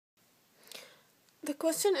The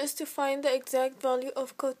question is to find the exact value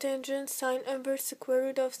of cotangent sine inverse square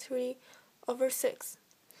root of 3 over 6.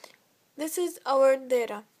 This is our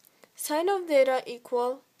data. Sine of theta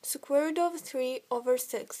equal square root of 3 over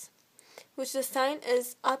 6, which the sign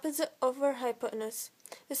is opposite over hypotenuse.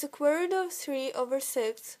 The square root of 3 over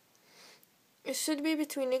 6, it should be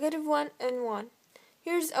between -1 and 1.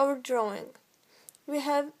 Here's our drawing.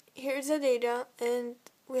 Here's the data, and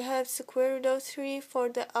we have square root of 3 for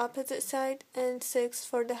the opposite side and 6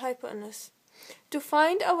 for the hypotenuse. To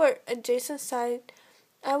find our adjacent side,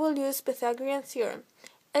 I will use Pythagorean theorem.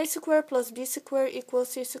 A squared plus b squared equals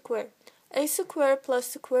c squared. A squared plus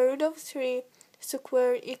square root of 3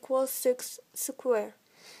 squared equals 6 squared.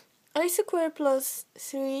 A squared plus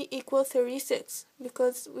 3 equals 36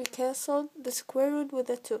 because we cancelled the square root with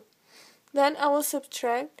the 2. Then I will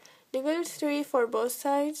subtract -3 for both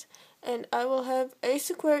sides, and I will have a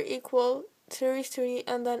squared equal 33,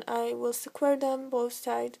 and then I will square them both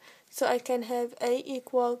sides so I can have a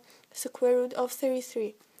equal square root of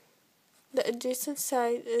 33. The adjacent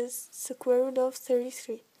side is square root of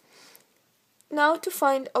 33. Now to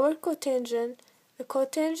find our cotangent, the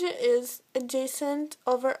cotangent is adjacent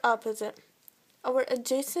over opposite. Our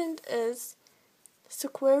adjacent is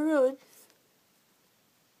square root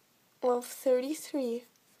of 33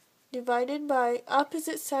 divided by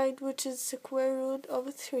opposite side, which is square root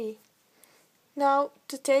of 3. Now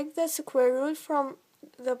to take the square root from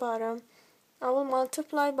the bottom, I will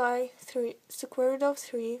multiply by 3, square root of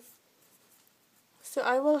 3. So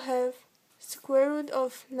I will have square root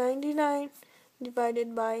of 99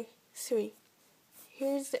 divided by 3.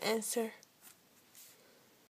 Here's the answer.